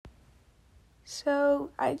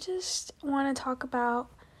So, I just want to talk about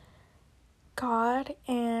God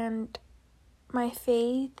and my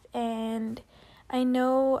faith, and I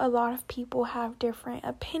know a lot of people have different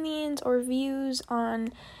opinions or views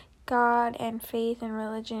on God and faith and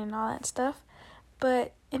religion and all that stuff,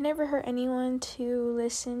 but it never hurt anyone to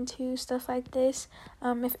listen to stuff like this.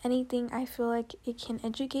 If anything, I feel like it can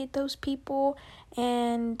educate those people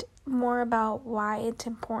and more about why it's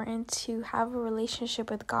important to have a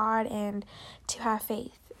relationship with God and to have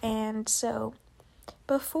faith. And so,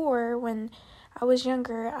 before, when I was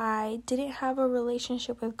younger, I didn't have a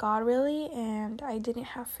relationship with God really, and I didn't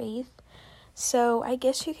have faith. So, I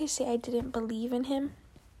guess you could say I didn't believe in Him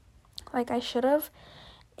like I should have.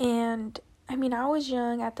 And I was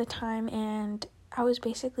young at the time, and I was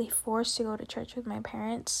basically forced to go to church with my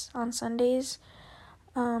parents on Sundays,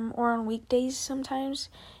 or on weekdays sometimes,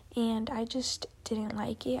 and I just didn't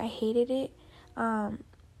like it. I hated it.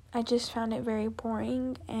 I just found it very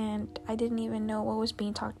boring, and I didn't even know what was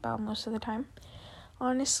being talked about most of the time,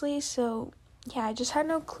 honestly. So, yeah, I just had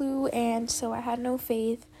no clue, and so I had no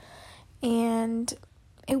faith, and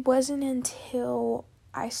it wasn't until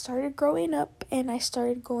I started growing up and I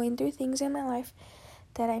started going through things in my life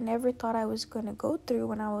that I never thought I was going to go through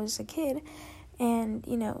when I was a kid. And,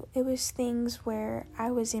 it was things where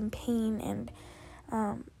I was in pain and,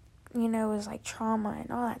 it was like trauma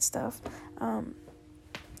and all that stuff.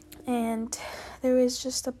 And there was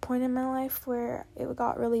just a point in my life where it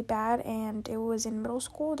got really bad, and it was in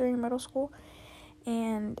during middle school,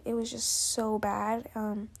 and it was just so bad.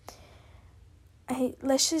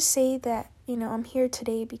 Let's just say that, I'm here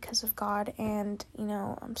today because of God, and,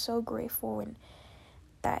 I'm so grateful and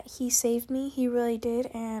that He saved me. He really did,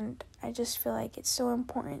 and I just feel like it's so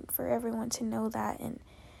important for everyone to know that, and,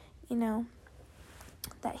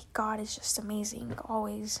 that God is just amazing,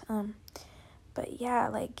 always. But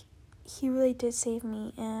yeah, He really did save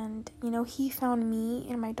me, and, He found me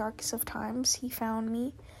in my darkest of times. He found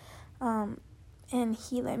me, and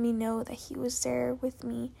He let me know that He was there with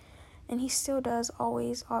me, and He still does,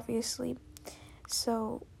 always, obviously.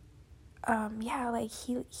 So,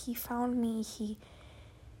 He found me,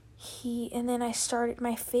 and then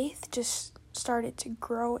my faith just started to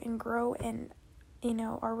grow and grow, and,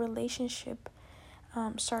 our relationship,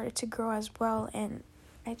 started to grow as well, and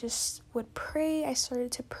I just would pray. I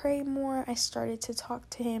started to pray more. I started to talk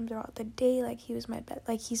to Him throughout the day, like He's my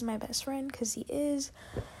best friend, because He is.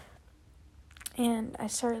 And I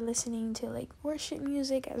started listening to worship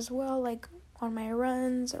music as well, on my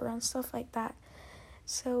runs, around stuff like that.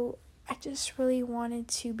 So I just really wanted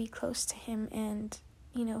to be close to Him and,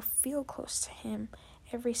 feel close to Him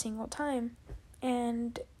every single time.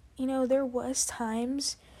 And, there was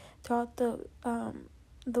times throughout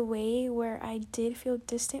the way where I did feel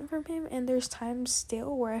distant from Him, and there's times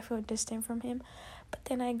still where I feel distant from Him, but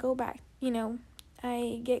then I go back,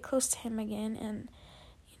 I get close to Him again, and,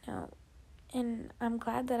 and I'm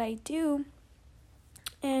glad that I do.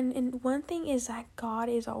 And one thing is that God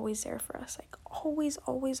is always there for us, always,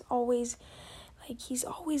 always, always. He's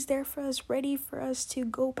always there for us, ready for us to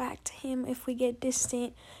go back to Him if we get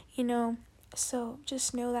distant, So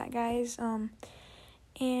just know that, guys.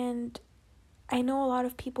 And I know a lot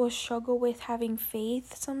of people struggle with having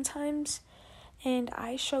faith sometimes, and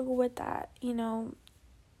I struggle with that,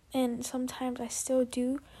 and sometimes I still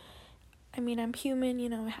do. I'm human,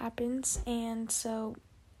 it happens, and so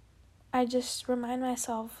I just remind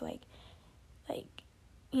myself,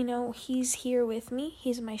 He's here with me,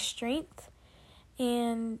 He's my strength,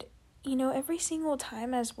 and, every single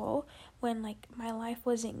time as well, when, my life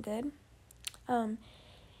wasn't good,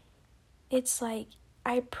 it's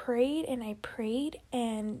I prayed,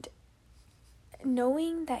 and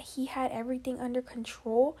knowing that He had everything under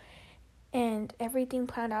control, and everything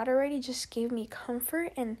planned out already just gave me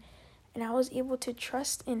comfort, and I was able to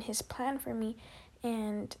trust in His plan for me,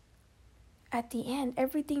 and at the end,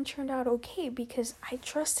 everything turned out okay because I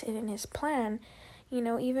trusted in His plan.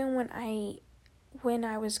 Even when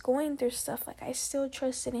I was going through stuff, I still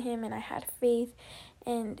trusted in Him, and I had faith,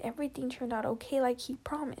 and everything turned out okay like He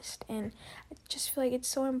promised. And I just feel like it's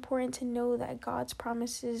so important to know that God's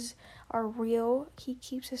promises are real. He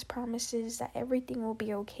keeps His promises, that everything will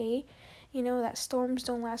be okay. That storms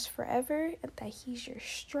don't last forever, that He's your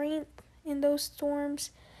strength in those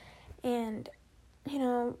storms. And,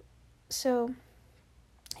 so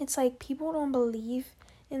it's people don't believe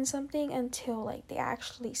in something until they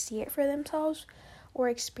actually see it for themselves or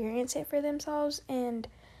experience it for themselves. And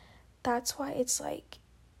that's why it's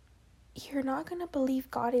you're not gonna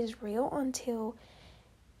believe God is real until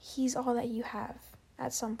He's all that you have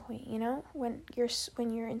at some point, when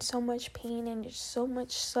you're in so much pain and there's so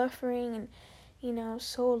much suffering, and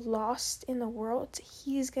so lost in the world,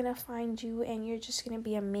 he's gonna find you and you're just gonna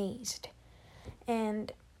be amazed.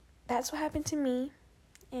 And that's what happened to me,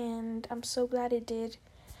 and I'm so glad it did.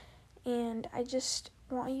 And I just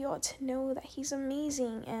want you all to know that he's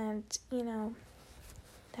amazing, and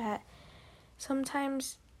that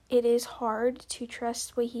sometimes it is hard to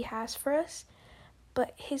trust what he has for us,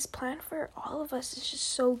 but his plan for all of us is just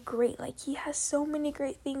so great. Like, he has so many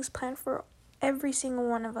great things planned for every single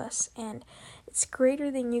one of us, and it's greater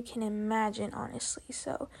than you can imagine, honestly.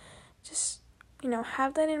 So just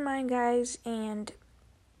have that in mind, guys, and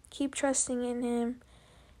keep trusting in him.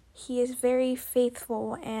 He is very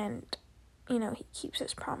faithful, and he keeps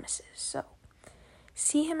his promises. So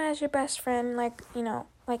see him as your best friend, like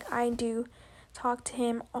I do. Talk to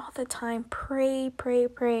him all the time. Pray,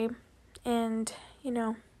 and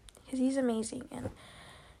because he's amazing. And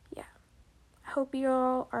yeah, I hope you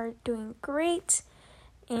all are doing great.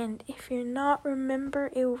 And if you're not,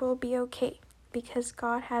 remember, it will be okay, because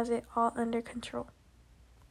God has it all under control.